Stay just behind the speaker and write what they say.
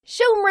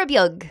Siomra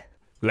Beag.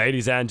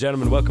 Ladies and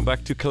gentlemen, welcome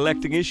back to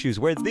Collecting Issues,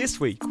 where this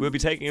week we'll be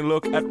taking a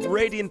look at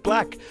Radiant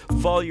Black,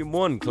 Volume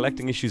 1,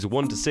 collecting issues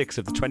 1 to 6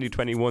 of the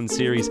 2021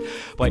 series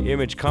by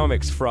Image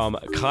Comics from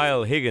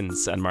Kyle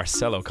Higgins and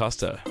Marcelo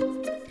Costa.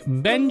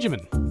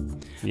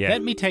 Benjamin, Yeah.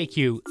 let me take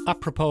you,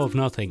 apropos of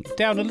nothing,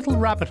 down a little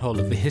rabbit hole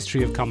of the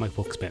history of comic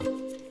books, Ben.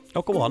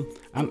 Oh, go on.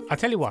 And I'll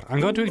tell you what, I'm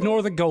going to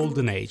ignore the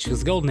Golden Age, because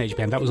the Golden Age,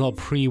 Ben, that was all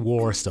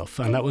pre-war stuff,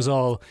 and that was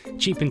all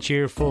cheap and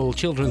cheerful,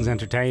 children's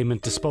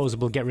entertainment,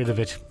 disposable, get rid of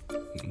it.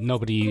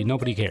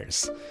 Nobody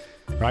cares.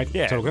 Right?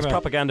 Yeah, So it's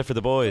propaganda for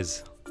the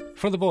boys.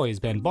 for the boys,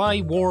 Ben,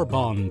 buy war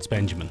bonds,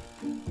 Benjamin.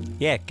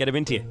 Yeah, get them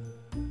into you.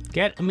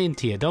 Get them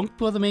into you. Don't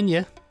put them in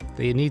you.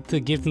 You need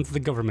to give them to the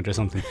government or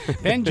something.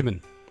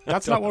 Benjamin,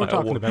 that's not what we're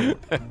talking about.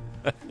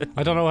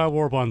 I don't know how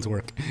war bonds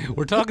work.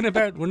 We're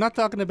not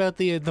talking about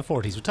the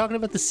 40s. We're talking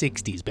about the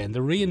 60s, Ben, the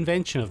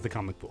reinvention of the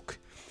comic book.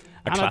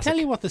 And I'll tell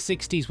you what the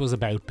 60s was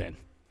about, Ben.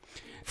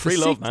 Free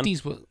the love, man.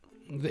 60s was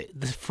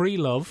the free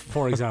love,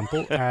 for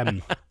example,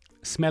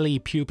 smelly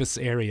pubis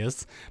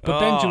areas. But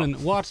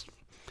Benjamin, what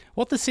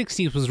the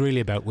 60s was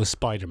really about was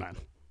Spider-Man.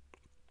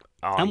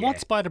 And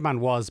what Spider-Man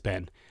was,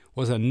 Ben,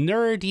 was a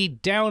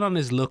nerdy,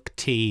 down-on-his-luck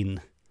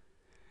teen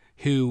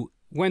who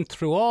went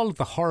through all of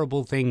the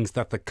horrible things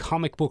that the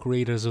comic book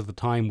readers of the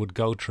time would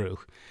go through.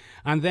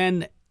 And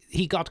then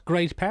he got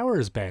great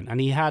powers, Ben, and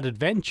he had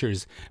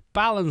adventures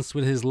balanced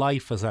with his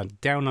life as a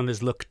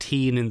down-on-his-luck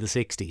teen in the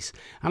 60s.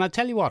 And I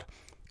tell you what,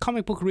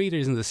 comic book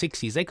readers in the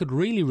 60s, they could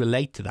really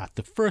relate to that.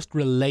 The first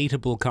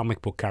relatable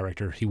comic book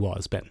character he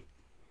was, Ben.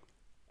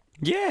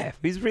 Yeah,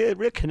 he's real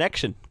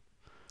connection.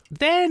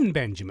 Then,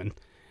 Benjamin,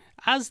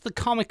 as the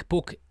comic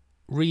book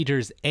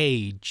readers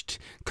aged,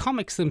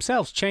 comics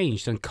themselves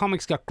changed and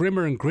comics got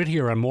grimmer and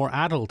grittier and more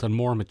adult and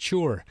more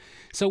mature.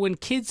 So when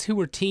kids who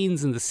were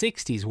teens in the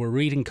 60s were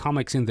reading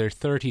comics in their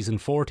 30s and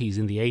 40s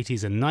in the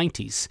 80s and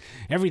 90s,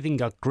 everything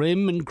got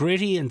grim and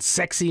gritty and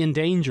sexy and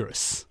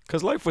dangerous.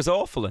 Because life was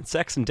awful and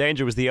sex and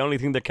danger was the only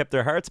thing that kept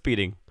their hearts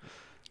beating.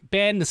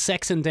 Ben, the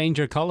sex and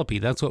danger Colopy,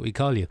 that's what we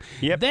call you.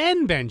 Yep.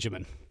 Then,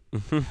 Benjamin,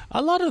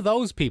 a lot of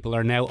those people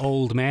are now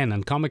old men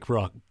and comic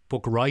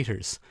book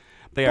writers.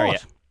 They are, yeah.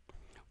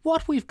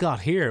 What we've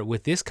got here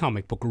with this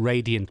comic book,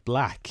 Radiant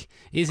Black,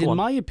 is, in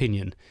my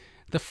opinion,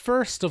 the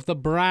first of the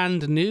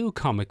brand new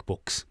comic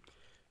books.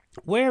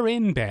 We're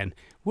in, Ben,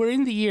 we're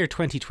in the year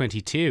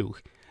 2022,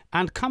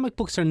 and comic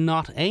books are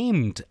not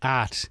aimed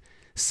at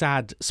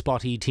sad,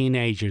 spotty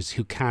teenagers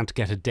who can't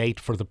get a date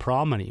for the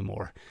prom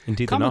anymore.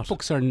 Indeed, they're comic not.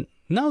 books are...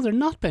 No, they're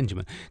not,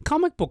 Benjamin.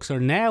 Comic books are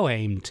now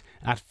aimed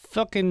at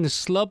fucking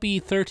slubby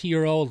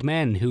 30-year-old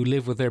men who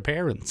live with their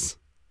parents.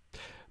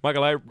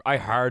 Michael, I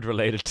hard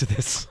related to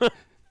this.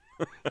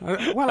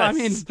 Well, I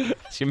mean,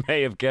 as you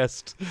may have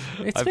guessed,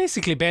 it's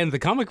basically Ben the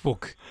comic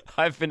book.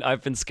 I've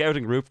been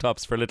scouting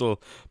rooftops for little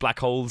black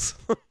holes.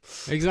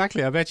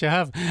 Exactly, I bet you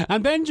have.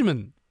 And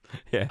Benjamin,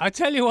 Yeah. I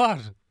tell you what,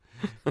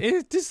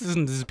 this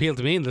doesn't appeal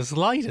to me in the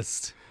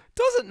slightest.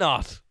 Does it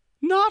not?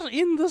 Not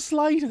in the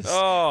slightest.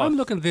 Oh. I'm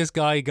looking at this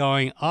guy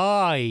going,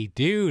 I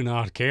do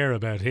not care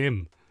about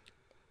him.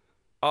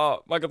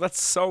 Oh, Michael,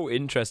 that's so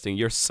interesting.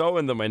 You're so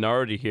in the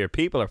minority here.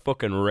 People are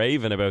fucking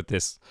raving about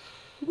this.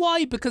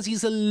 Why? Because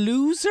he's a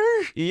loser?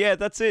 Yeah,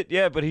 that's it.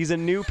 Yeah, but he's a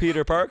new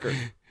Peter Parker.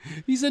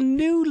 He's a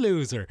new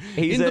loser.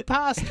 He's in a- the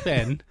past,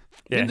 Ben,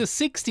 Yeah. in the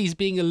 60s,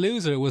 being a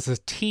loser was a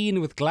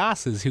teen with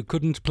glasses who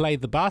couldn't play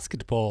the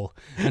basketball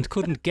and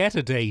couldn't get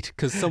a date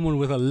because someone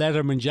with a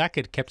Leatherman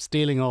jacket kept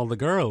stealing all the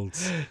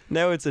girls.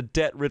 Now it's a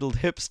debt-riddled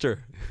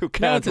hipster who Now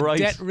can't it's a write.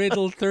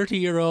 debt-riddled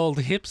 30-year-old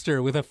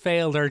hipster with a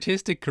failed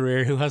artistic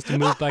career who has to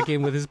move back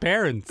in with his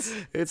parents.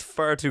 It's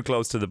far too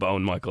close to the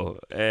bone, Michael.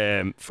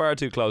 Far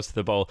too close to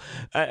the bone.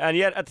 And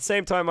yet, at the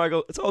same time,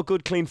 Michael, it's all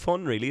good, clean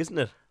fun, really, isn't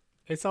it?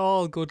 It's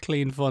all good,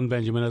 clean fun,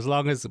 Benjamin, as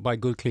long as by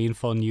good, clean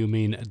fun you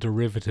mean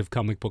derivative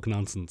comic book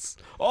nonsense.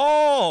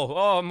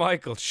 Oh,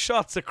 Michael,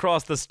 shots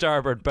across the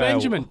starboard bow.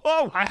 Benjamin,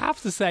 Oh, I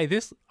have to say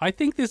this. I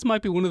think this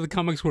might be one of the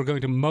comics we're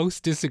going to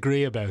most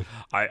disagree about.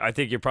 I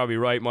think you're probably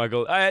right,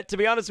 Michael. To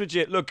be honest with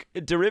you, look,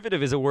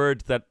 derivative is a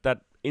word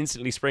that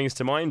instantly springs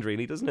to mind,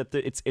 really, doesn't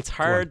it? It's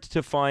hard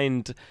to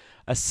find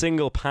a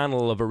single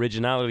panel of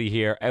originality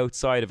here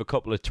outside of a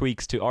couple of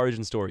tweaks to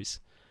origin stories.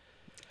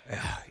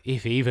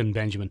 If even,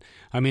 Benjamin.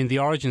 I mean, the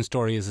origin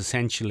story is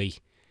essentially...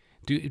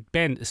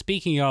 Ben,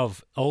 speaking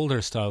of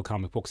older style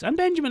comic books, and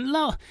Benjamin,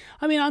 no,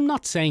 I mean, I'm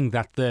not saying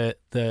that the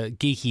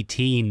geeky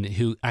teen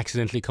who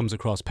accidentally comes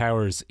across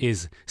powers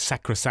is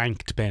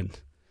sacrosanct, Ben,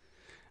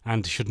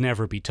 and should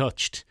never be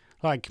touched.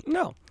 Like,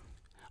 No.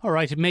 all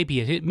right, maybe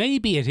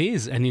it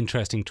is an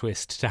interesting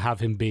twist to have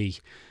him be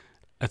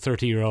a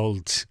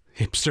 30-year-old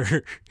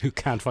hipster who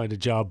can't find a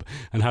job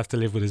and has to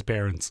live with his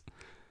parents.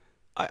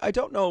 I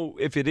don't know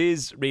if it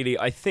is really.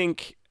 I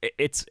think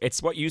it's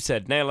what you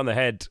said, nail on the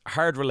head.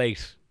 Hard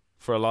relate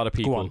for a lot of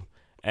people.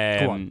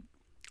 Go on.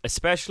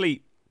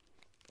 Especially,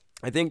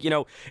 I think,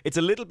 it's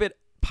a little bit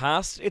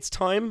past its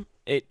time.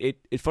 It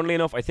funnily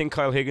enough, I think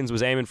Kyle Higgins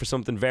was aiming for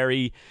something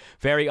very,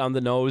 very on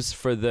the nose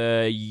for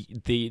the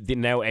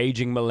now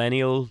aging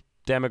millennial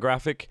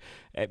demographic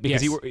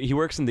because Yes. he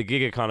works in the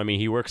gig economy.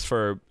 He works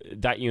for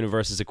that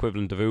universe's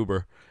equivalent of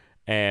Uber.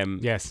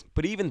 Yes.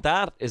 But even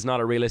that is not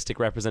a realistic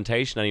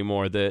representation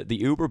anymore. The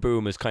Uber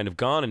boom is kind of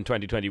gone in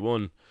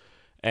 2021.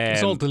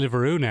 It's all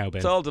Deliveroo now, Ben.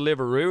 It's all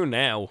Deliveroo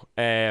now.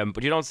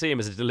 But you don't see him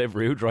as a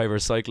Deliveroo driver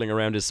cycling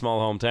around his small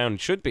hometown.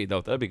 Should be,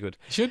 though. That'd be good.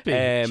 Should be.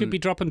 Should be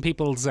dropping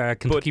people's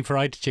Kentucky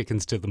Fried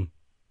Chickens to them.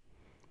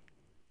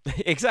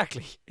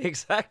 Exactly.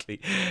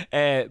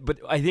 But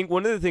I think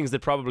one of the things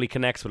that probably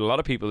connects with a lot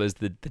of people is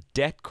the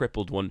debt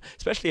crippled one,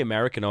 especially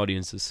American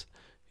audiences.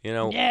 You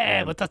know,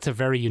 Yeah, but that's a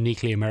very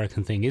uniquely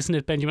American thing, isn't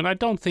it, Benjamin? I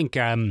don't think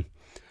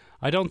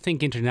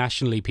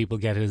internationally people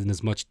get in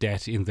as much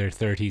debt in their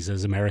 30s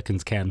as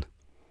Americans can.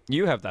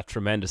 you have that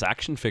tremendous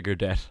action figure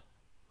debt.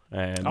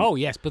 Oh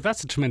yes, but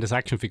that's a tremendous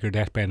action figure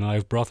debt, Ben. And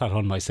I've brought that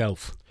on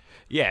myself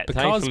Yeah,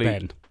 because thankfully.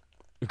 Ben,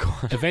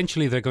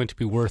 eventually they're going to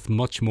be worth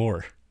much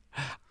more.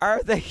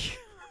 Are they?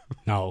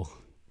 No,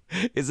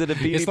 Is it a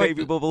Beanie It's like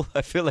Baby bubble?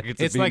 I feel like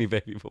it's a it's Beanie like-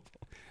 Baby bubble.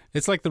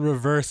 it's like the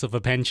reverse of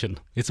a pension.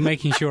 It's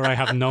making sure I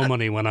have no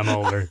money when I'm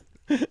older.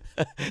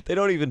 They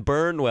don't even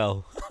burn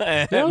well.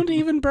 They don't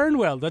even burn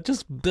well. They're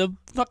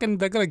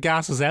they're gonna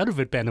gas us out of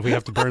it, Ben, if we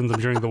have to burn them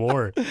during the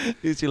war. At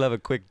least you'll have a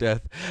quick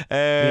death.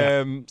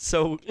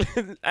 So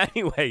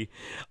anyway,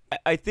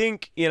 I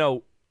think, you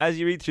know, as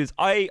you read through this,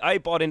 I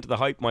bought into the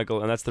hype,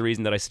 Michael, and that's the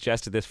reason that I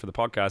suggested this for the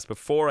podcast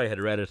before I had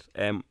read it.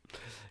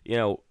 You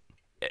know,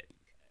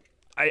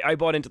 I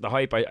bought into the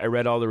hype. I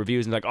read all the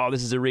reviews and like, oh,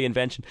 this is a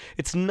reinvention.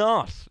 It's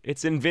not.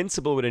 It's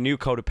Invincible with a new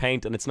coat of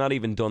paint, and it's not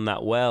even done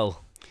that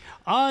well.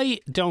 I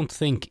don't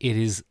think it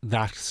is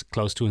that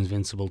close to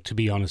Invincible, to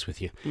be honest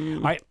with you.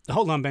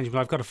 Hold on, Benjamin.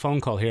 I've got a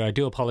phone call here. I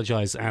do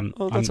apologise.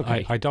 That's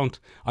okay. I don't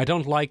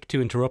like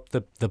to interrupt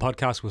the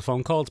podcast with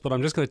phone calls, but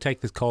I'm just going to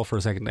take this call for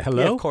a second.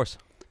 Hello. Yeah, of course.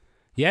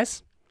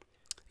 Yes.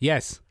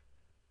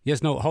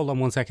 No, hold on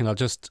one second. I'll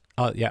just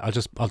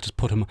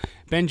put him.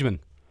 Benjamin,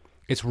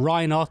 it's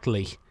Ryan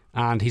Otley,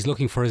 and he's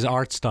looking for his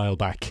art style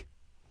back.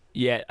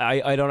 Yeah,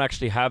 I don't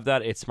actually have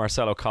that. It's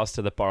Marcelo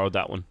Costa that borrowed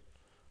that one.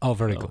 Oh,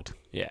 very good.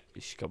 Yeah,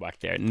 you should go back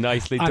there.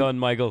 Nicely And- done,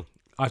 Michael.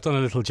 I've done a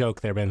little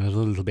joke there, Ben, a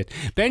little bit.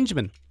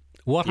 Benjamin,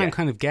 what Yeah. I'm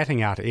kind of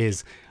getting at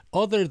is,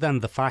 other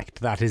than the fact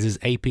that it is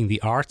aping the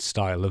art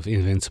style of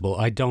Invincible,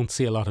 I don't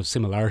see a lot of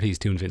similarities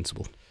to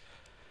Invincible.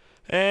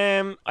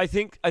 I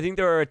think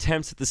there are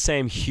attempts at the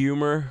same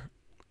humor.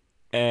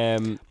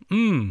 Do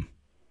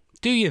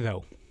you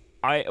though?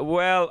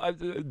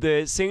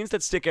 The scenes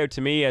that stick out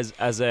to me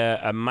as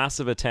a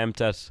massive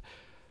attempt at,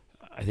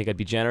 I think I'd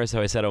be generous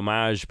how I said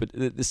homage, but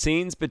the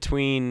scenes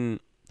between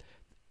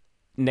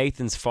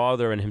Nathan's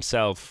father and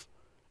himself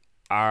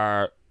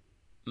are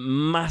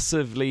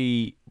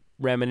massively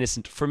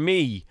reminiscent for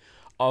me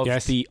of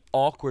Yes. the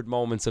awkward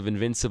moments of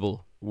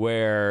Invincible,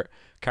 where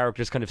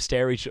characters kind of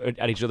stare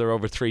at each other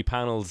over 3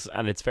 panels,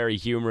 and it's very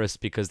humorous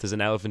because there's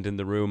an elephant in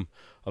the room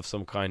of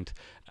some kind,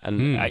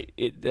 and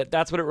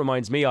that's what it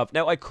reminds me of.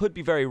 Now, I could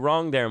be very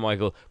wrong there,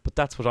 Michael, but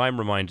that's what I'm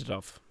reminded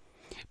of.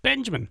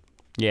 Benjamin,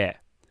 Yeah.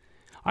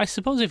 I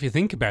suppose if you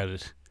think about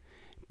it,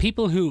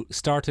 people who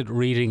started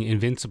reading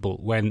Invincible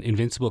when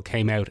Invincible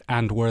came out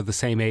and were the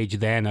same age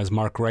then as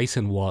Mark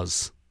Grayson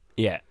was,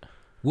 Yeah.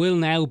 will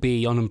now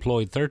be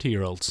unemployed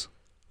 30-year-olds.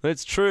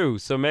 It's true.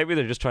 So maybe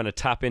they're just trying to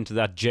tap into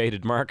that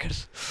jaded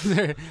market.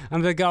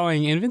 And they're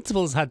going,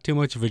 Invincible's had too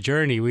much of a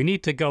journey. We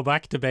need to go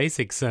back to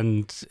basics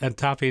and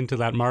tap into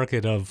that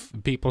market of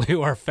people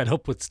who are fed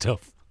up with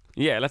stuff.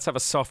 Yeah, let's have a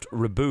soft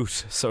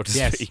reboot, so to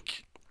Yes.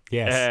 speak.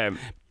 Yes.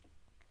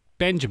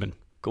 Benjamin,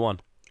 Go on.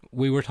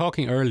 we were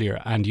talking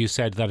earlier and you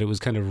said that it was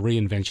kind of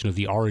reinvention of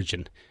the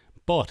origin.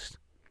 But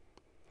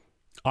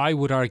I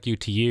would argue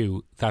to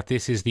you that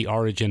this is the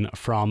origin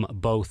from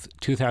both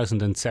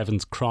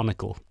 2007's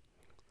Chronicle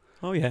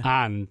Oh, yeah.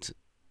 and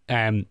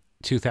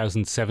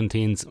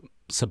 2017's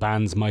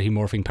Saban's Mighty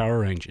Morphing Power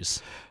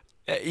Rangers.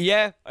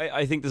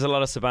 I think there's a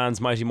lot of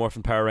Saban's Mighty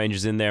Morphin Power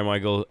Rangers in there,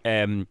 Michael.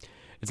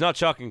 It's not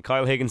shocking.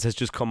 Kyle Higgins has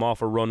just come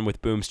off a run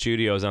with Boom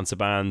Studios on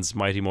Saban's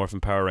Mighty Morphin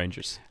Power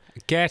Rangers.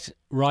 Get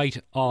right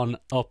on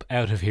up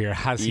out of here,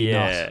 has he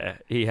not?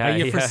 He has. Are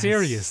you for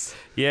serious?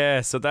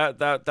 Yeah, so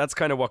that's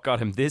kind of what got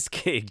him this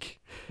gig.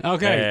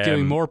 Okay,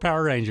 doing more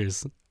Power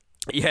Rangers.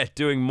 Yeah,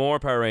 doing more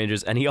Power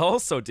Rangers. And he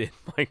also did,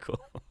 Michael,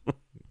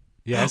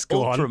 Yes,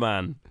 go on.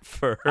 Ultraman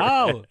for...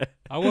 Oh,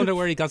 I wonder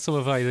where he got some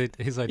of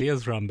his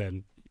ideas from,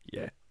 Ben.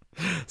 Yeah.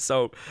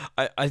 So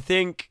I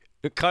think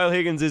Kyle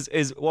Higgins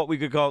is what we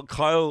could call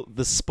Kyle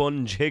the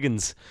Sponge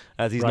Higgins,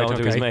 as he's Right, known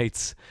to his okay.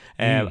 mates.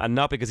 And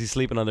not because he's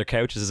sleeping on their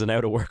couches as an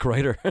out-of-work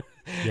writer.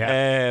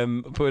 Yeah.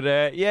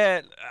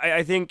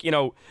 I think, you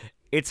know,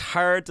 it's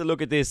hard to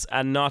look at this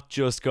and not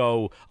just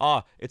go,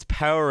 it's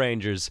Power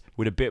Rangers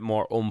with a bit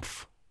more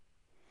oomph.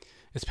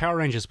 It's Power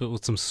Rangers, but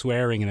with some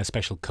swearing and a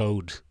special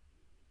code.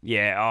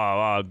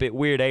 Yeah, a bit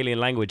weird alien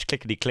language.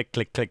 Clickety click,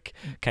 click, click.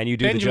 Can you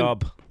do the Benjamin.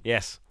 job?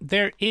 Yes.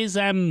 There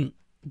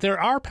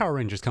are Power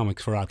Rangers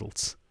comics for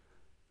adults.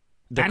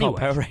 They're called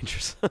Anyway. Power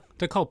Rangers.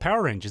 They're called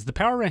Power Rangers.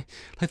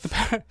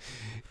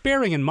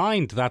 Bearing in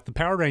mind that the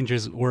Power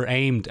Rangers were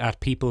aimed at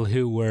people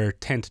who were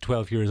 10 to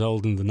 12 years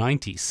old in the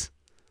 90s.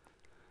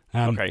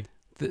 Okay.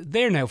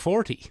 They're now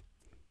 40.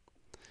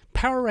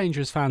 Power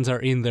Rangers fans are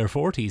in their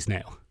 40s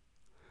now.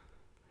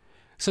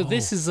 So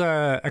this is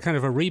a kind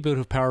of a reboot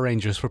of Power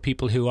Rangers for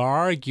people who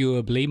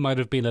arguably might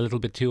have been a little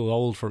bit too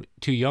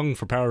young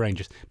for Power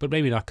Rangers, but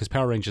maybe not, because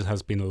Power Rangers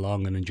has been a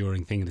long and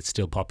enduring thing and it's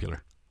still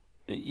popular.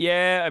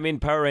 Yeah, I mean,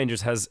 Power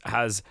Rangers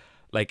has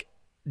like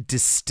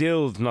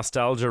distilled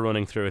nostalgia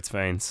running through its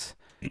veins.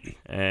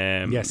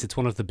 Yes, it's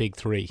one of the big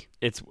three.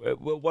 It's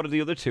what are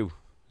the other two?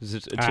 Is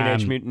it a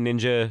Teenage Mutant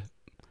Ninja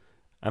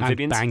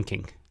Amphibians?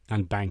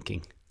 And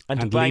banking.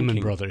 And Lehman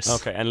banking. Brothers.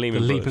 Okay, and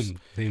Lehman Brothers.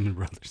 Lehman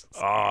Brothers.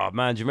 Oh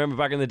man, do you remember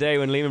back in the day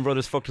when Lehman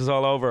Brothers fucked us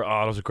all over?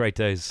 Oh, those were great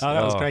days. Oh,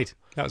 that was great.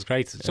 That was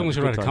great. Someone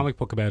should write a comic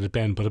book about it,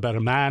 Ben, but about a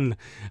man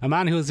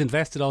who has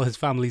invested all his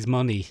family's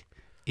money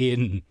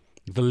in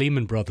the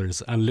Lehman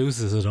Brothers and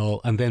loses it all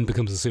and then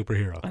becomes a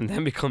superhero.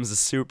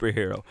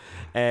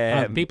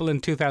 And people in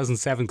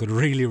 2007 could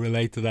really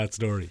relate to that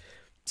story.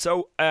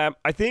 So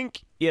I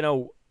think,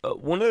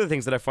 one of the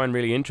things that I find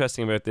really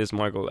interesting about this,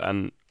 Michael,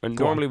 and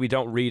normally we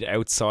don't read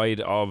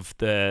outside of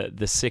the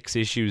 6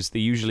 issues,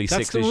 the usually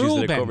That's 6 the issues rule,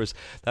 that it Ben. covers.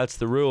 That's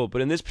the rule.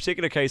 But in this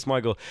particular case,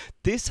 Michael,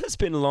 this has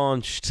been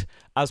launched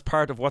as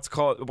part of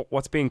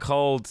what's being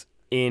called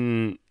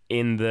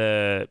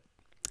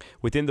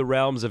within the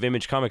realms of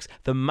Image Comics,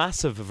 the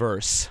Massive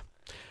Verse.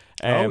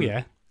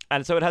 Yeah.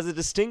 And so it has a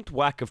distinct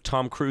whack of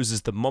Tom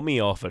Cruise's The Mummy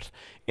off it,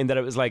 in that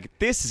it was like,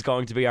 this is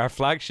going to be our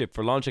flagship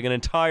for launching an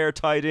entire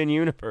tied-in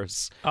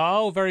universe.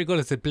 Oh, very good.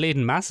 It's a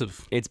bleeding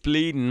massive. It's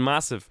bleeding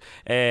massive.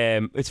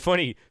 It's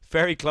funny,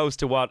 very close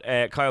to what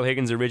Kyle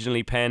Higgins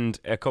originally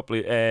penned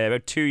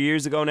about 2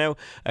 years ago now,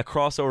 a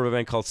crossover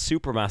event called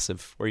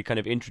Supermassive, where he kind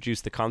of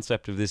introduced the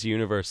concept of this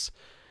universe.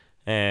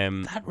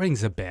 That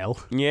rings a bell.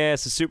 Yeah,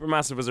 so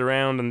Supermassive was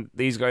around and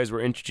these guys were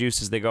introduced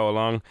as they go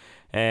along.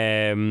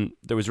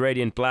 There was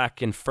Radiant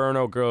Black,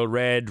 Inferno Girl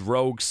Red,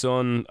 Rogue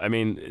Sun. I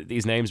mean,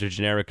 these names are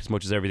generic as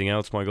much as everything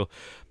else, Michael.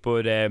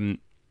 But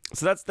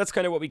so that's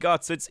kind of what we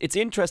got. So it's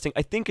interesting.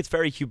 I think it's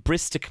very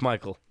hubristic,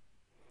 Michael.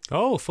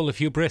 Oh, full of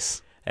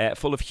hubris.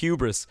 Full of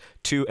hubris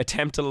to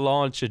attempt to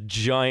launch a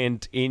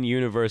giant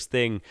in-universe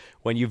thing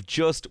when you've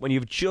just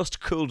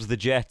cooled the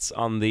jets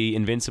on the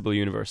Invincible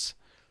universe.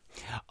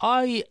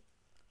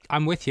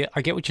 I'm with you.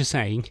 I get what you're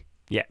saying.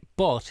 Yeah.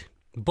 But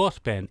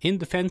Ben, in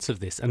defense of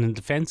this, and in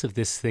defense of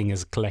this thing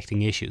as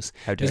collecting issues,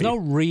 How dare there's no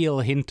real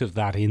hint of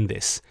that in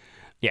this.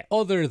 Yeah.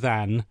 Other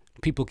than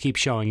people keep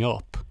showing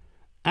up,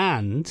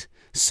 and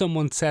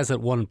someone says at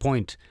one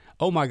point,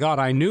 "Oh my God,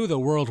 I knew the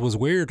world was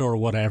weird or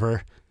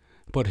whatever,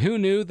 but who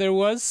knew there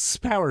was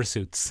power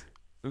suits?"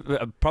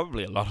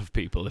 Probably a lot of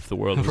people, if the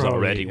world was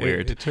already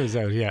weird. It turns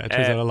out, yeah, it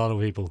turns out a lot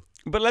of people.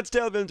 But let's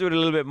delve into it a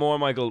little bit more,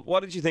 Michael. What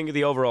did you think of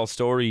the overall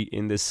story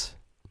in this?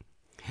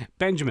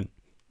 Benjamin.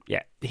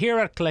 Yeah. Here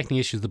at Collecting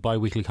Issues, the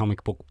bi-weekly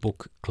comic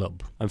book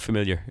club. I'm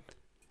familiar.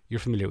 You're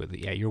familiar with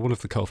it, yeah. You're one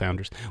of the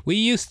co-founders.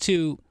 We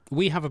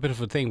have a bit of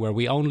a thing where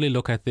we only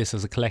look at this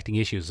as a collecting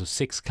issues of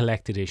 6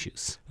 collected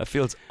issues. That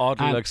feels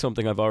oddly like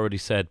something I've already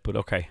said, but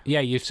okay.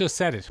 Yeah, you've just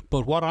said it.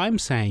 But what I'm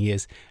saying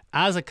is,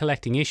 as a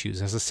collecting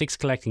issues, as a 6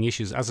 collecting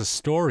issues, as a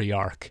story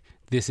arc,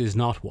 this is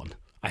not one.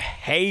 I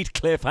hate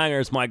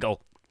cliffhangers,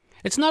 Michael.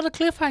 It's not a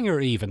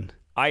cliffhanger even.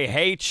 I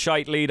hate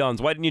shite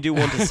lead-ons. Why didn't you do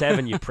 1 to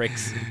 7, you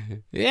pricks?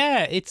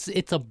 Yeah,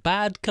 it's a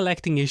bad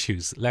collecting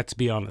issues, let's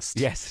be honest.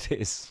 Yes, it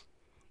is.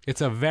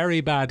 It's a very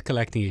bad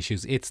collecting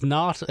issues. It's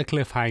not a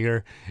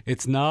cliffhanger.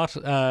 It's not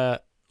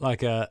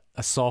like a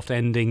soft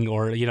ending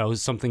or,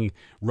 something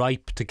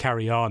ripe to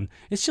carry on.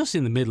 It's just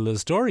in the middle of the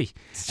story.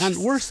 And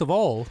worst of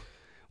all,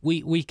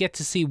 we get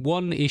to see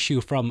one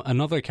issue from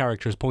another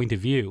character's point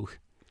of view,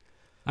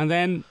 and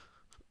then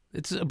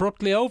it's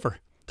abruptly over.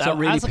 That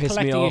really as a pissed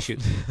me collecting off. issue,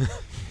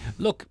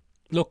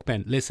 look,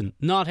 Ben, listen,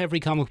 not every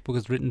comic book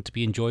is written to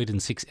be enjoyed in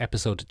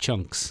 6-episode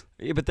chunks.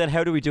 Yeah, but then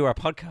how do we do our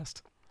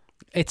podcast?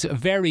 It's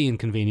very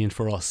inconvenient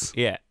for us.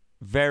 Yeah,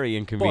 very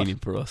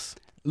inconvenient for us.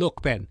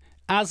 Look, Ben,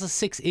 as a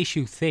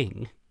 6-issue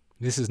thing,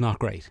 this is not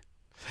great.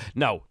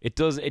 No, it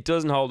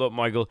doesn't hold up,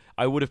 Michael.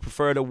 I would have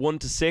preferred a 1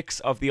 to 6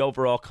 of the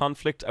overall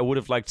conflict. I would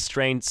have liked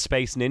Strange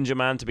Space Ninja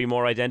Man to be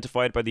more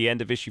identified by the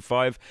end of issue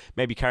 5,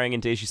 maybe carrying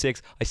into issue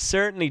 6. I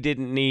certainly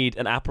didn't need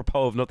an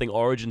apropos of nothing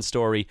origin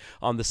story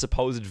on the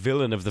supposed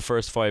villain of the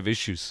first 5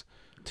 issues.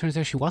 Turns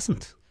out she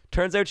wasn't.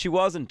 Turns out she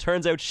wasn't.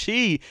 Turns out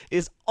she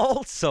is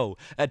also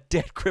a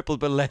dead,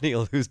 crippled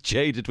millennial who's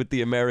jaded with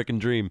the American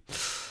dream.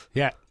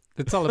 Yeah,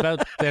 it's all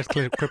about dead,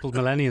 crippled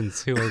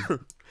millennials who are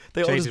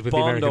they all jaded just with the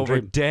bond American over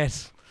dream.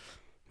 debt.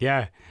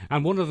 Yeah,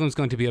 and one of them's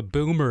going to be a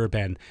boomer,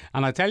 Ben.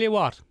 And I tell you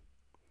what,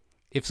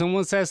 if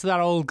someone says to that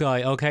old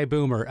guy, "Okay,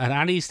 boomer," at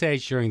any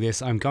stage during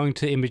this, I'm going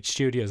to Image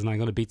Studios and I'm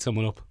going to beat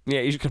someone up.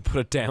 Yeah, you're just going to put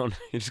it down.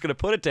 You're just going to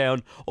put it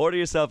down, order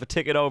yourself a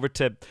ticket over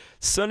to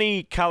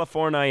sunny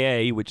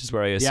California, which is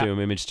where I assume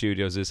Image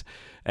Studios is.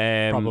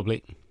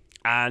 Probably.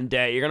 And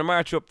you're going to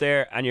march up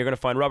there and you're going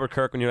to find Robert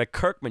Kirkman. You're like,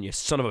 Kirkman, you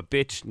son of a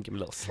bitch. And give him a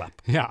little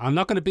slap. Yeah, I'm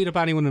not going to beat up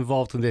anyone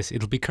involved in this.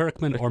 It'll be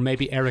Kirkman or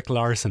maybe Eric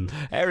Larson.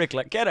 Eric,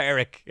 like, get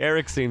Eric.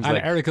 Eric seems and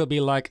like... Eric will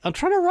be like, I'm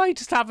trying to write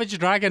Savage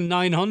Dragon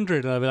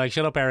 900. And I'll be like,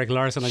 shut up, Eric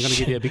Larson. I'm going to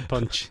give you a big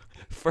punch.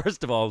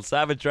 First of all,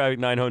 Savage Dragon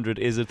 900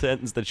 is a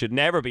sentence that should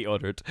never be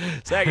uttered.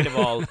 Second of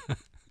all,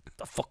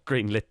 the fuck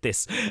greenlit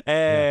this.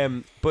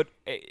 But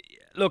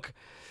look,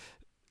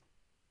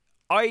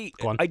 I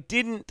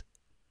did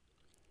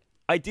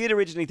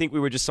originally think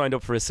we were just signed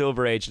up for a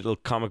Silver Age little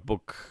comic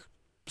book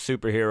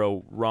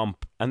superhero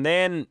romp, and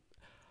then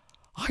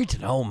I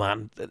don't know,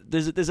 man.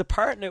 There's a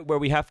part in it where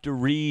we have to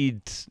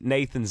read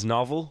Nathan's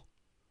novel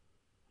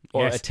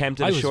or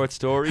attempt at a short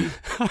story.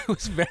 I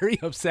was very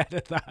upset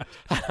at that.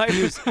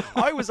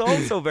 I was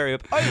also very.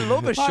 I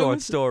love a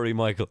short story,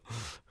 Michael.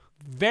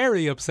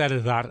 Very upset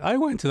at that. I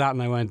went to that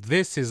and I went,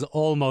 this is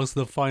almost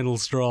the final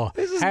straw.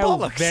 This is How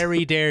bollocks.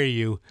 very dare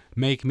you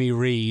make me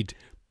read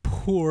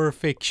poor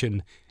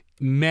fiction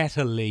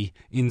metally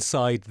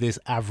inside this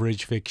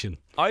average fiction.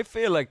 I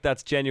feel like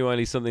that's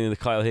genuinely something that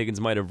Kyle Higgins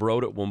might have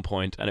wrote at one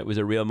point, and it was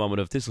a real moment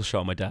of, this will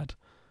show my dad.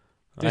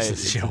 This will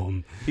show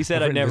him. He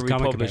said I'd never be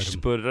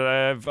published, but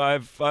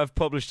but I've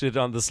published it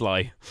on the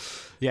sly.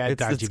 Yeah,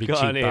 Dad, you big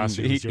cheap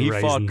bastard. He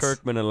fought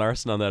Kirkman and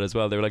Larson on that as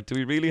well. They were like, do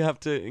we really have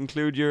to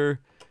include your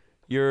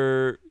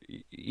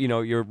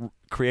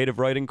creative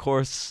writing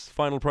course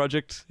final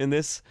project in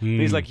this?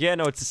 And he's like, yeah,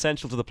 no, it's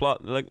essential to the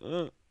plot. And they're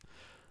like,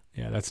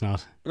 yeah, that's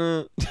not.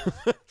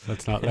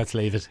 Let's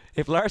leave it.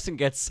 If Larson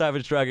gets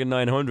Savage Dragon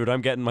 900,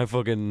 I'm getting my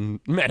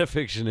fucking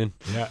metafiction in.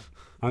 Yeah,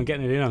 I'm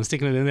getting it in. I'm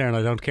sticking it in there, and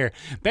I don't care.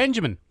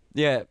 Benjamin.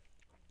 Yeah.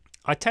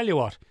 I tell you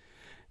what.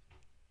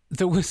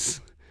 There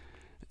was.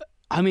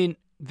 I mean,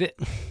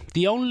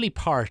 the only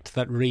part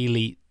that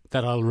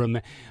I'll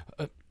remember.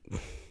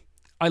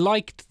 I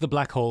liked the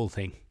black hole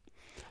thing.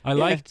 I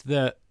liked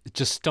the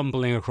just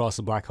stumbling across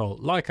a black hole.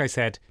 Like I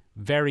said,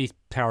 very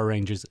Power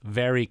Rangers,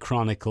 very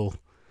Chronicle.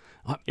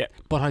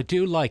 But I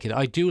do like it.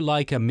 I do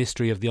like a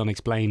mystery of the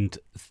unexplained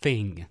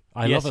thing.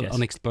 I love an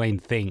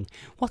unexplained thing.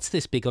 What's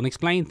this big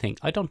unexplained thing?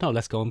 I don't know.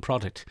 Let's go and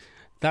prod it.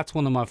 That's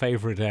one of my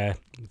favourite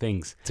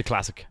things. It's a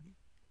classic.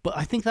 But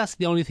I think that's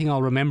the only thing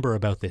I'll remember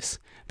about this.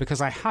 Because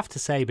I have to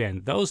say,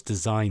 Ben, those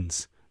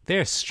designs,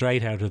 they're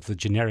straight out of the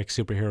generic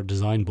superhero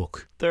design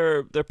book.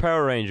 They're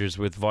Power Rangers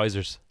with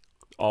visors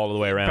all the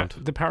way around.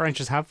 The Power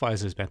Rangers have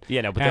visors, Ben.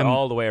 Yeah, no, but they're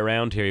all the way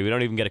around here. We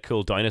don't even get a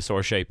cool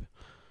dinosaur shape.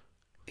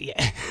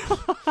 Yeah.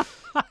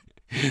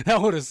 That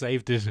would have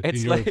saved it.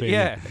 It's like,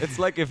 it's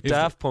like if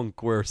Daft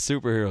Punk were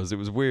superheroes. It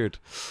was weird.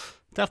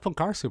 Daft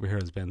Punk are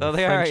superheroes, Ben. Oh,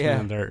 they Frenchmen, are, yeah.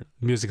 And they're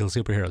musical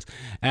superheroes.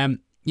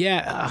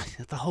 The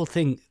whole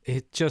thing,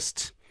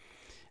 it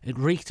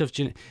reeked of...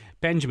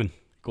 Benjamin.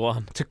 Go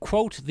on. To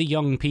quote the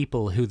young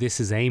people who this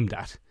is aimed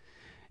at,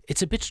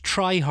 it's a bit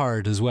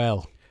try-hard as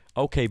well.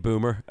 Okay,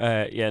 boomer.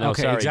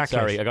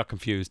 Sorry, I got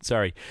confused.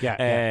 Sorry.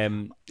 Yeah.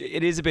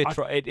 It is a bit.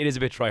 It is a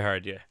bit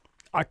try-hard, yeah.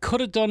 I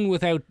could have done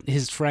without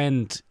his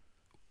friend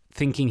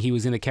thinking he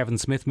was in a Kevin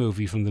Smith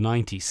movie from the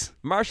 90s.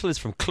 Marshall is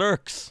from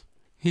Clerks.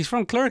 He's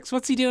from Clerks.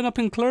 What's he doing up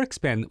in Clerks,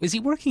 Ben? Is he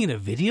working in a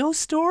video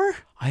store?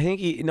 I think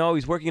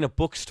he's working in a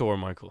bookstore,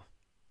 Michael.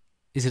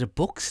 Is it a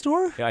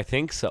bookstore? Yeah, I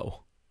think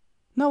so.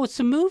 No, it's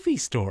a movie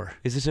store.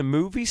 Is it a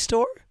movie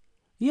store?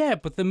 Yeah,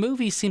 but the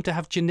movies seem to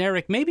have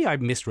generic... Maybe I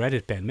misread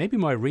it, Ben. Maybe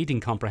my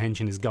reading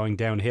comprehension is going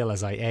downhill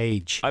as I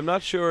age. I'm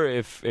not sure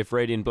if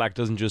Radiant Black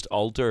doesn't just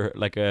alter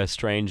like a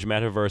strange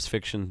metaverse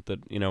fiction that,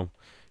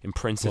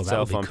 imprints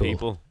itself on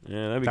people.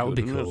 Yeah, that would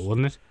be cool,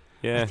 wouldn't it?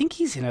 Yeah. I think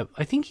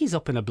he's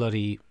up in a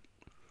bloody...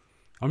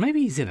 Or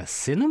maybe he's in a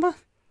cinema?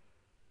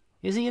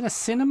 Is he in a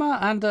cinema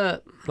and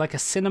a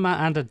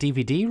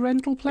DVD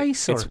rental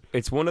place? Or?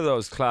 It's one of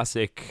those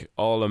classic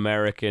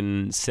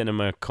all-American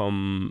cinema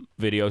come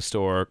video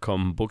store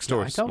come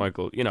bookstores,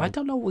 Michael. I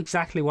don't know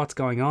exactly what's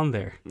going on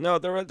there. No,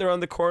 they're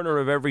on the corner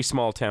of every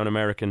small town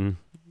American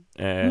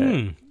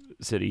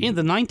city. In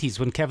the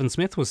 90s when Kevin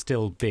Smith was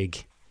still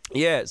big.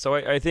 Yeah, so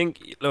I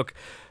think, look,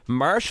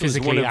 Marshall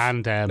physically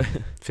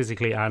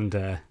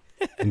and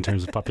in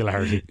terms of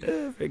popularity.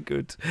 Very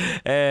good.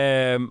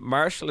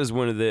 Marshall is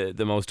one of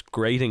the most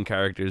grating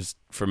characters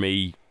for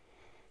me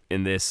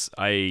in this.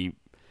 I'm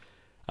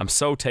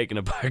so taken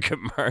aback at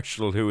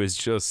Marshall, who is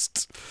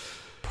just...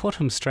 Put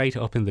him straight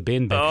up in the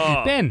bin, Ben.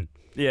 Oh, Ben!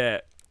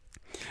 Yeah.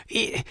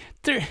 It's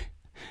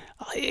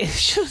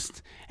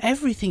just...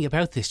 Everything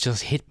about this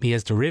just hit me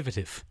as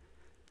derivative.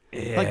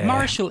 Yeah. Like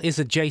Marshall is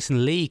a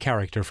Jason Lee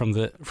character from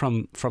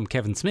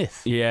Kevin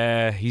Smith.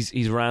 Yeah,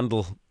 he's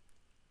Randall.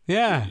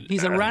 Yeah,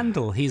 he's a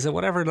Randall. He's a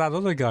whatever that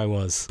other guy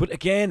was. But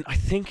again, I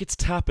think it's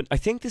tapping. I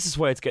think this is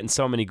why it's getting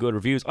so many good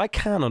reviews. I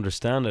can't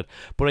understand it,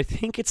 but I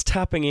think it's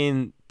tapping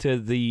into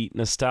the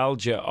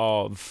nostalgia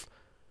of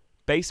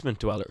basement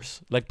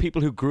dwellers, like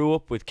people who grew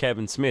up with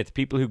Kevin Smith,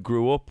 people who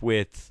grew up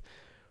with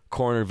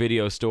corner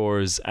video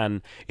stores,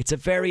 and it's a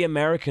very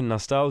American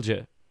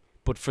nostalgia,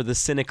 but for the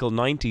cynical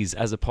 90s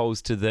as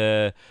opposed to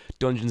the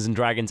Dungeons and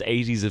Dragons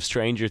 80s of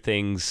Stranger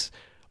Things,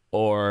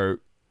 or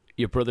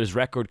your brother's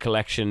record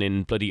collection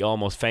in bloody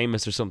Almost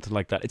Famous or something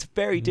like that. It's a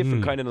very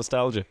different kind of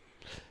nostalgia.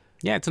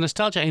 Yeah, it's a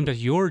nostalgia aimed at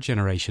your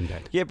generation,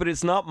 Ben. Yeah, but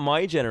it's not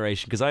my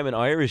generation because I'm an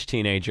Irish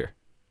teenager.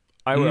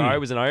 I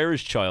was an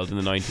Irish child in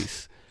the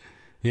 90s.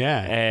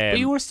 Yeah, but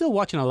you were still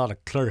watching a lot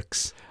of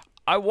Clerks.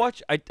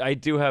 I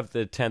do have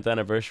the 10th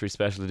anniversary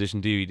special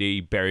edition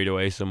DVD buried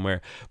away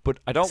somewhere, but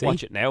I don't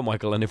watch it now,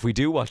 Michael. And if we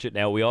do watch it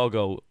now, we all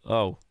go,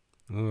 oh,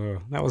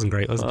 that wasn't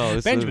great, was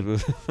it? Benjamin.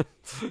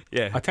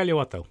 Yeah. I'll tell you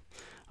what, though.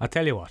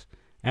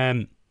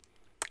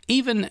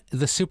 Even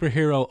the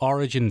superhero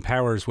origin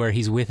powers where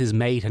he's with his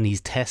mate and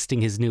he's testing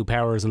his new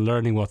powers and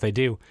learning what they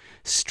do,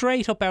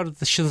 straight up out of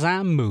the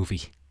Shazam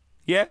movie.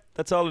 Yeah,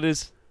 that's all it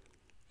is.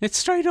 It's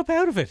straight up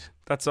out of it.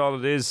 That's all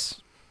it is.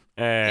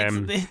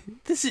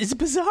 This is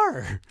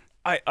bizarre.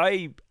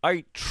 I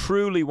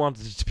truly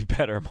wanted it to be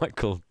better,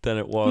 Michael, than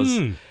it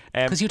was.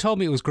 Because you told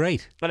me it was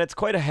great. And it's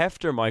quite a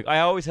hefter, Mike.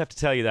 I always have to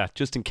tell you that,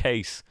 just in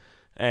case.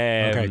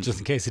 Okay, just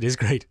in case it is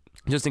great.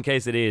 Just in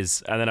case it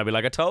is. And then I'll be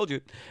like, I told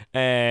you.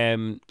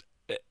 I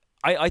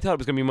thought it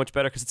was going to be much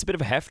better because it's a bit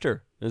of a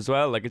hefter as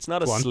well. Like, it's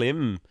not a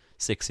slim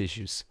 6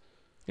 issues.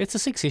 It's a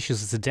 6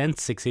 issues. It's a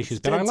dense 6 issues.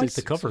 But I like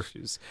the cover.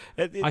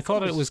 I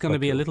thought it was going to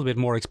be a little bit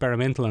more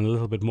experimental and a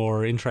little bit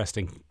more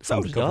interesting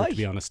from the cover, to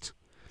be honest.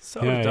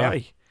 So did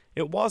I.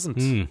 It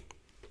wasn't.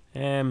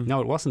 No,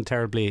 it wasn't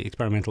terribly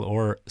experimental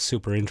or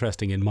super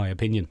interesting, in my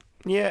opinion.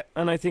 Yeah,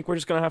 and I think we're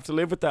just going to have to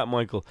live with that,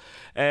 Michael.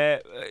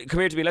 Come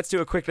here to me. Let's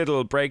do a quick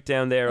little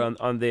breakdown there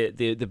on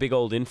the big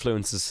old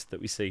influences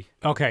that we see.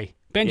 Okay.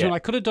 Benjamin, I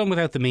could have done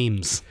without the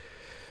memes.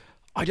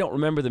 I don't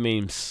remember the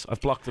memes.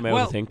 I've blocked them out,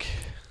 I think.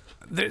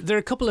 There are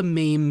a couple of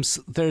memes.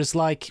 There's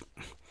like,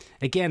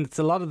 again, it's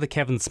a lot of the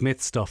Kevin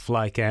Smith stuff,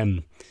 like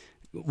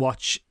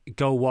watch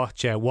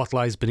What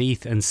Lies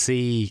Beneath and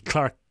see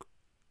Clark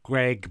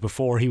Gregg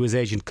before he was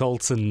Agent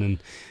Coulson, and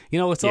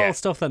it's all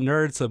stuff that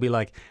nerds will be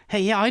like, hey,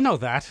 yeah, I know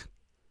that.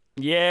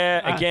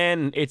 Yeah,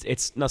 again,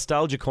 it's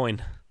nostalgia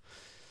coin.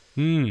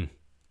 But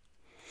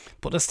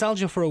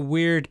nostalgia for a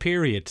weird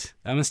period.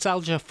 A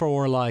nostalgia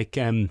for like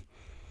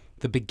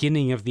the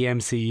beginning of the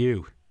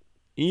MCU.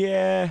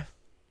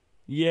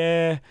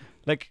 Yeah,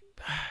 like,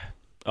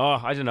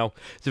 I don't know.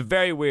 It's a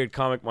very weird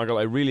comic, Michael.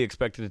 I really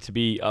expected it to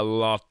be a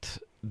lot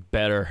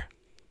better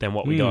than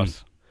what we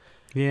got.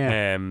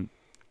 Yeah.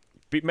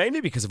 But mainly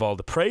because of all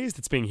the praise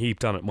that's being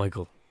heaped on it,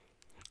 Michael.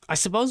 I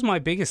suppose my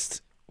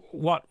biggest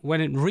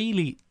when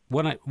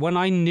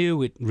I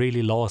knew it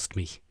really lost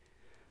me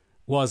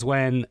was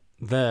when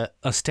the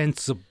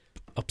the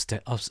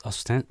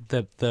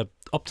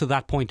up to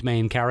that point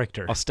main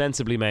character,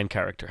 ostensibly main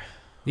character,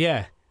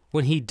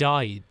 when he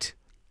died.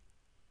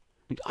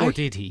 Or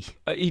did he?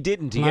 He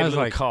didn't. He had a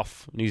little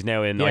cough, and he's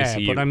now in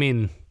ICU. Yeah, but I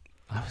mean,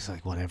 I was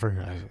like,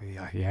 whatever.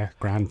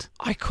 Grand.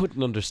 I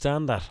couldn't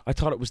understand that. I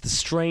thought it was the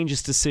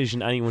strangest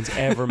decision anyone's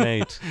ever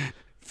made.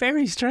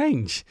 Very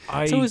strange.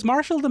 So is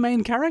Marshall the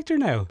main character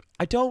now?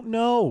 I don't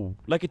know.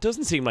 Like, it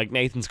doesn't seem like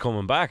Nathan's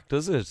coming back,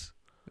 does it?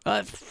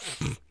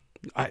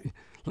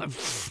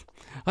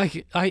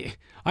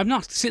 I'm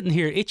not sitting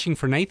here itching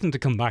for Nathan to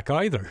come back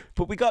either.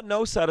 But we got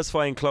no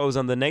satisfying close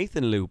on the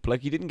Nathan loop.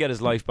 Like, he didn't get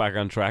his life back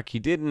on track. He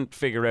didn't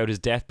figure out his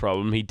death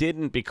problem. He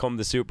didn't become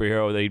the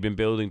superhero that he'd been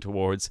building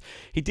towards.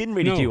 He didn't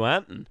really do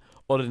anything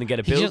other than get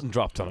a building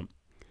dropped on him.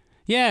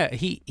 Yeah,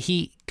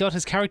 he got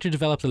his character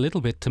developed a little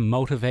bit to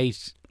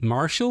motivate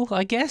Marshall,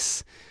 I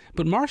guess.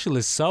 But Marshall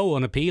is so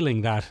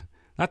unappealing that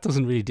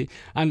doesn't really do.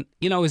 And,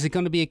 is it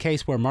going to be a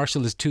case where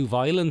Marshall is too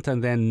violent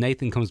and then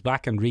Nathan comes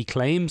back and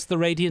reclaims the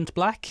Radiant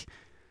Black?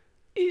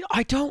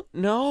 I don't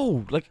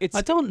know.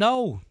 I don't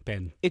know,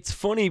 Ben. It's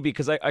funny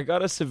because I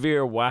got a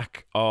severe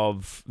whack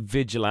of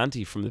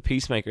Vigilante from the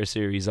Peacemaker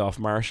series off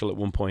Marshall at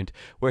one point,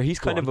 where he's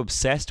kind of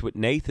obsessed with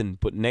Nathan,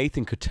 but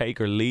Nathan could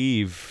take or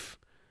leave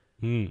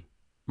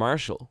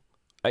Marshall.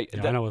 I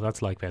know what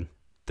that's like, Ben.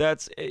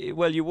 That's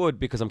well, you would,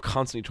 because I'm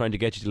constantly trying to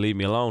get you to leave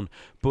me alone.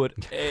 But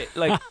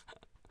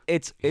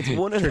it's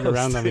one of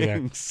those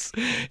things.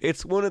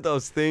 It's one of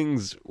those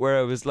things where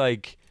I was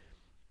like,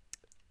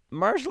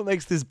 Marshall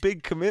makes this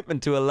big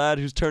commitment to a lad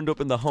who's turned up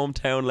in the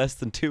hometown less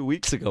than 2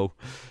 weeks ago.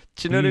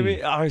 Do you know what I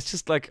mean? I was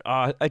just like,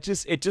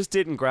 it just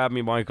didn't grab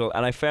me, Michael.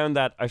 And I found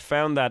that I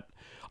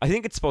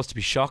think it's supposed to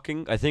be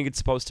shocking. I think it's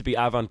supposed to be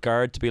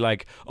avant-garde, to be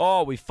like,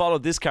 oh, we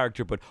followed this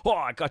character, but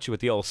I got you with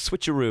the old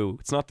switcheroo.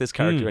 It's not this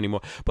character anymore.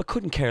 But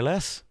couldn't care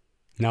less.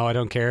 No, I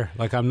don't care.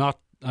 Like, I'm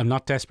not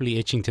desperately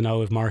itching to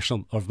know if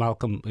Marshall or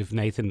Malcolm, if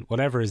Nathan,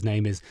 whatever his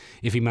name is,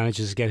 if he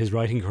manages to get his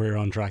writing career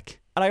on track.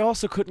 And I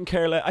also couldn't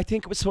care less. I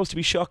think it was supposed to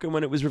be shocking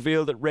when it was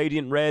revealed that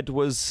Radiant Red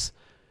was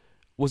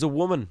a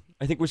woman.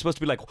 I think we're supposed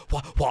to be like,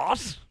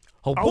 what?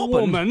 A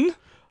woman?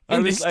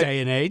 In this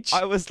day and age.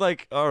 I was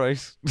like, all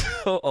right,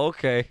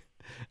 okay.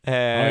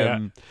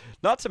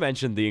 Not to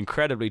mention the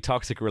incredibly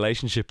toxic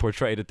relationship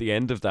portrayed at the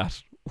end of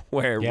that,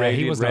 where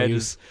Radiant Red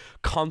is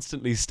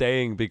constantly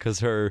staying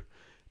because her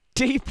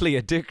deeply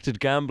addicted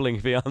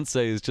gambling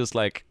fiance is just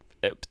like,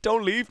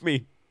 don't leave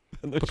me.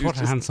 But what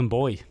a handsome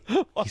boy.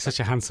 He's such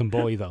a handsome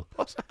boy, though.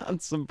 What a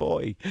handsome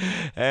boy.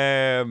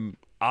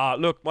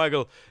 Look,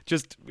 Michael,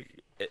 just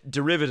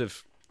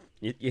Derivative.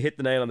 You hit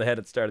the nail on the head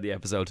at the start of the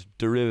episode.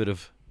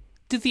 Derivative.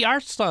 Did the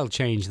art style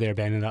change there,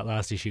 Ben, in that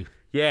last issue?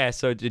 Yeah,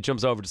 so it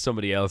jumps over to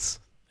somebody else.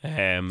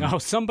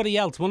 Somebody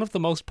else. One of the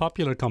most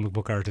popular comic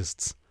book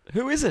artists.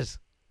 Who is it?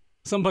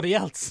 Somebody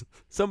else.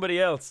 Somebody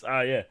else.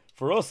 Ah, yeah.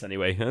 For us,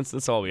 anyway.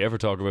 That's all we ever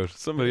talk about.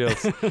 Somebody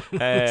else.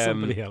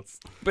 Somebody else.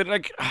 But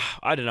like,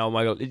 I don't know,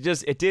 Michael.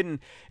 It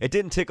didn't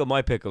tickle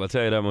my pickle. I'll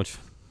tell you that much.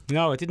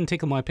 No, it didn't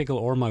tickle my pickle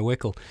or my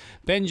wickle.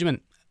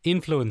 Benjamin,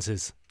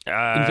 influences.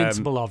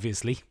 Invincible,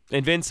 obviously.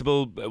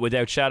 Invincible,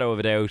 without shadow of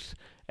a doubt.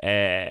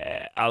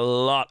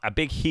 A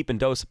big heap and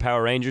dose of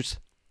Power Rangers.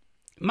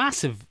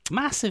 Massive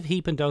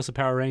heap and dose of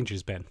Power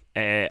Rangers, Ben.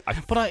 There's,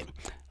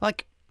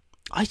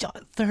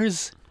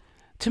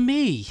 to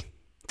me,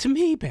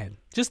 Ben,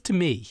 just to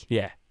me.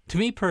 Yeah. To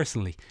me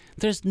personally,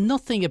 there's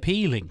nothing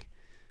appealing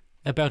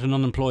about an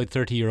unemployed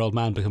 30-year-old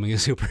man becoming a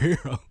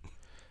superhero.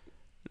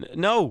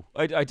 No,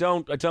 I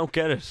don't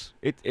get it.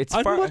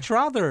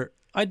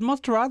 I'd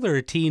much rather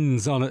a teen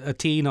on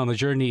a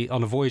journey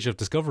on a voyage of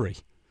discovery.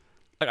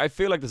 I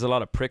feel like there's a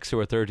lot of pricks who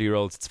are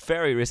 30-year-olds. It's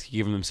very risky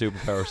giving them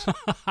superpowers.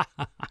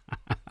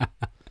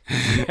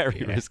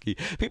 Very risky.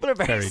 People are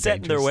very set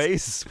in their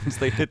ways once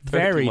they hit 30.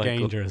 Very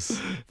dangerous.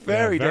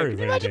 Very dangerous.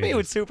 Imagine me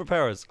with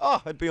superpowers.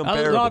 Oh, it'd be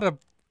unbearable.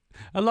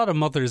 A lot of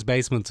mothers'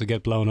 basements would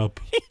get blown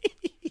up.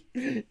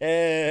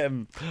 I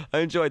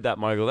enjoyed that,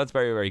 Michael. That's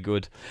very, very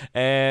good.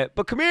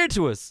 But come here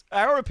to us.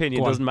 Our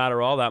opinion doesn't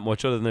matter all that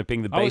much, other than it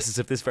being the basis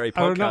of this very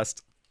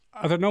podcast.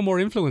 Are there no more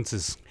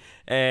influences?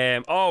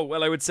 I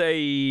would say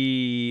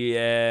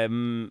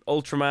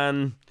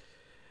Ultraman,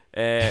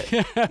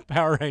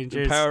 Power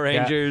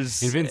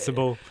Rangers,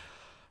 Invincible,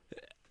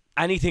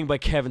 anything by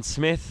Kevin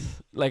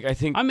Smith.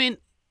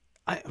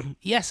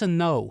 Yes and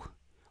no.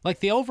 Like,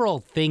 the overall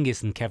thing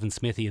isn't Kevin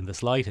Smithy in the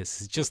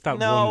slightest. It's just that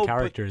one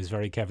character is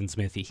very Kevin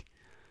Smithy.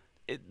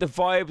 The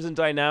vibes and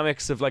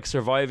dynamics of like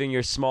surviving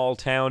your small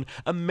town.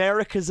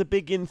 America's a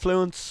big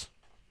influence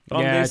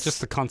on this. Just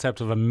the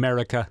concept of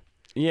America.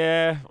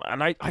 Yeah,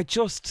 and I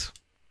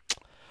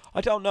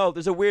don't know.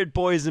 There's a weird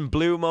Boys in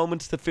Blue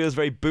moment that feels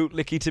very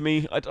bootlicky to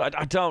me.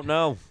 I don't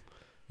know.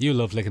 You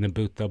love licking a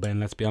boot, though, Ben.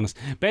 Let's be honest.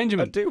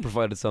 Benjamin. I do,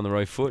 provided it's on the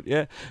right foot.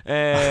 Yeah.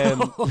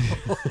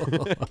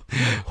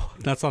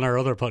 That's on our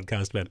other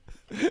podcast, Ben.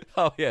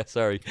 Oh yeah,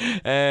 sorry.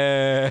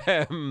 Yeah,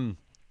 I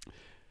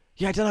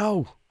don't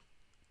know.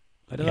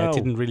 It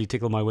didn't really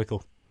tickle my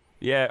wickle.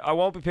 Yeah, I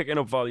won't be picking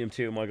up Volume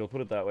 2, Michael.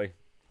 Put it that way.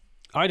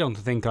 I don't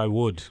think I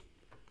would.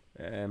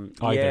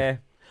 Yeah.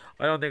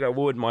 I don't think I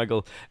would,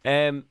 Michael.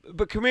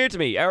 But come here to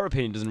me. Our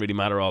opinion doesn't really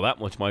matter all that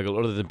much, Michael,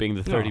 other than being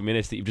the 30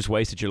 minutes that you've just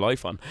wasted your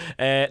life on.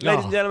 Ladies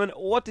and gentlemen,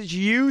 what did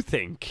you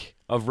think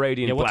of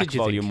Radiant Black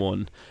Volume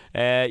 1?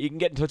 You can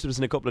get in touch with us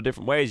in a couple of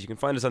different ways. You can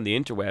find us on the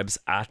interwebs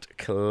at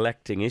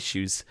Collecting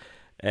Issues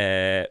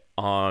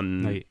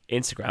on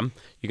Instagram.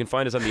 You can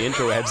find us on the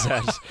interwebs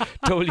at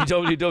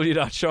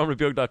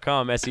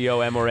www.seanrabeag.com,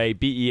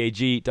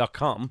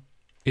 SEOMRABEAG.com.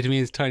 It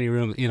means tiny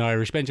room in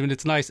Irish. Benjamin,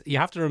 it's nice. You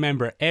have to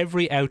remember,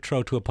 every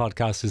outro to a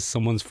podcast is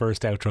someone's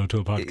first outro to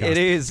a podcast. It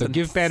is. So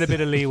give Ben a bit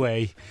of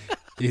leeway.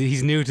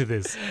 He's new to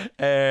this.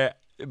 But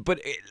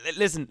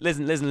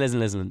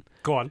listen.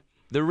 Go on.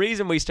 The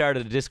reason we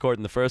started a Discord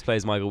in the first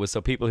place, Michael, was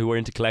so people who were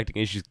into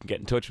collecting issues can get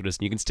in touch with us.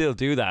 And you can still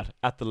do that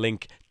at the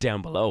link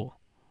down below.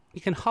 You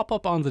can hop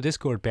up on the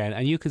Discord, Ben,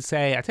 and you could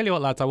say, I tell you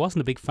what, lads, I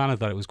wasn't a big fan of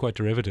that. It was quite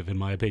derivative, in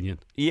my opinion.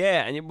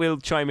 Yeah, and we'll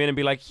chime in and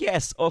be like,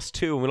 yes, us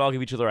too, and we'll all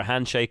give each other a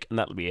handshake, and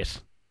that'll be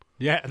it.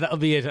 Yeah, that'll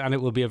be it, and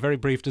it will be a very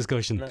brief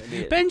discussion.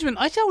 Benjamin,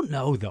 I don't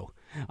know, though.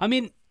 I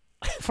mean,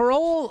 for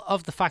all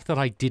of the fact that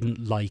I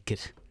didn't like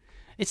it,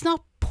 it's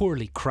not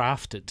poorly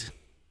crafted.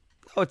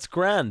 Oh, it's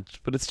grand,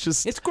 but it's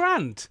just... It's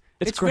grand.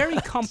 It's very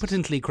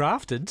competently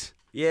crafted.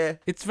 Yeah.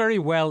 It's very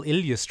well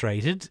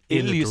illustrated.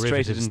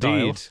 Illustrated,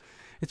 indeed. Style.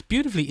 It's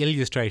beautifully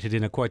illustrated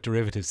in a quite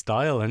derivative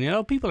style,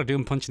 and people are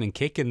doing punching and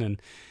kicking,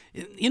 and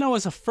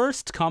as a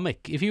first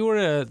comic, if you were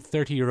a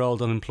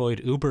 30-year-old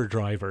unemployed Uber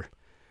driver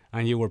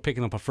and you were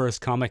picking up a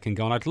first comic and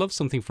going, I'd love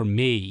something for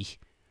me,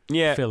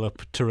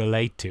 Philip, to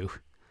relate to,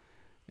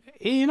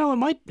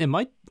 it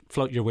might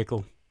float your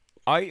wickle.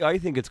 I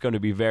think it's going to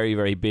be very,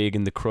 very big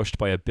in the crushed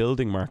by a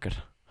building market.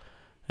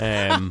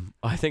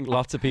 I think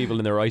lots of people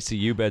in their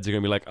ICU beds are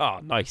going to be like, oh,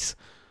 nice.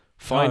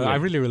 Finally, I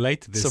really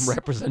relate to this. Some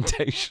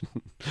representation.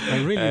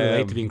 I really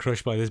relate to being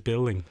crushed by this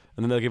building.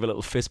 And then they'll give a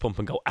little fist pump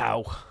and go,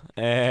 ow.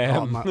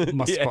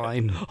 My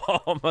spine.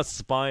 Oh, my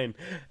spine.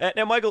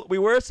 Now, Michael, we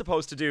were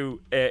supposed to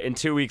do, in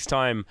 2 weeks'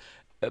 time,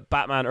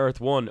 Batman Earth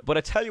 1. But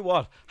I tell you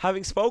what,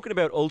 having spoken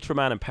about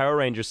Ultraman and Power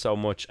Rangers so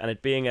much, and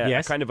it being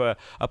a kind of a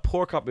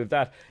poor copy of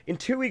that, in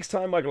 2 weeks'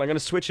 time, Michael, I'm going to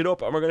switch it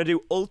up and we're going to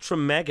do Ultra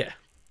Mega.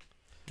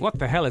 What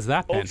the hell is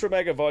that, then? Ultra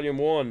Mega Volume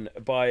 1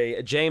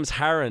 by James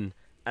Harren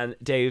and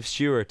Dave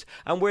Stewart.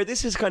 And where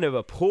this is kind of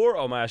a poor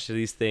homage to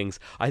these things,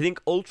 I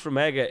think Ultra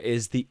Mega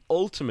is the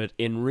ultimate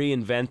in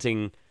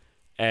reinventing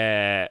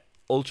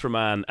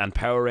Ultraman and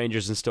Power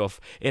Rangers and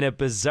stuff in a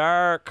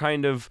bizarre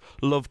kind of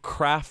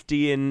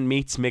Lovecraftian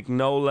meets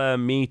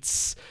Mignola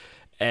meets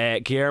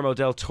Guillermo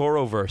del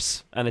Toro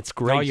verse, and it's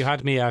great. Oh, you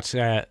had me at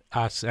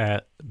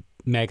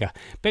Mega.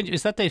 Ben,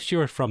 is that Dave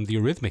Stewart from the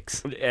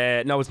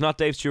Eurythmics? No, it's not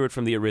Dave Stewart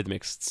from the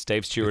Eurythmics. It's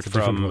Dave Stewart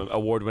from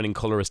award-winning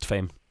colorist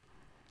fame.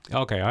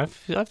 Okay,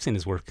 I've seen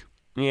his work.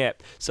 Yeah,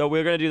 so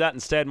we're going to do that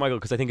instead, Michael,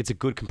 because I think it's a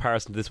good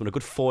comparison to this one, a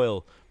good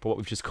foil for what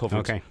we've just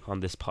covered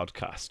on this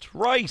podcast.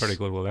 Right. Very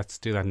good. Well, let's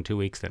do that in 2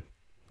 weeks then.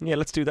 Yeah,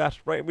 let's do that.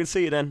 Right, we'll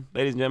see you then,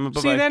 ladies and gentlemen.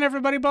 Bye-bye. See you then,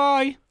 everybody.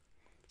 Bye.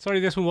 Sorry,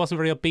 this one wasn't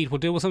very upbeat. We'll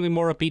do something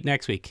more upbeat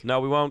next week. No,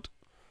 we won't.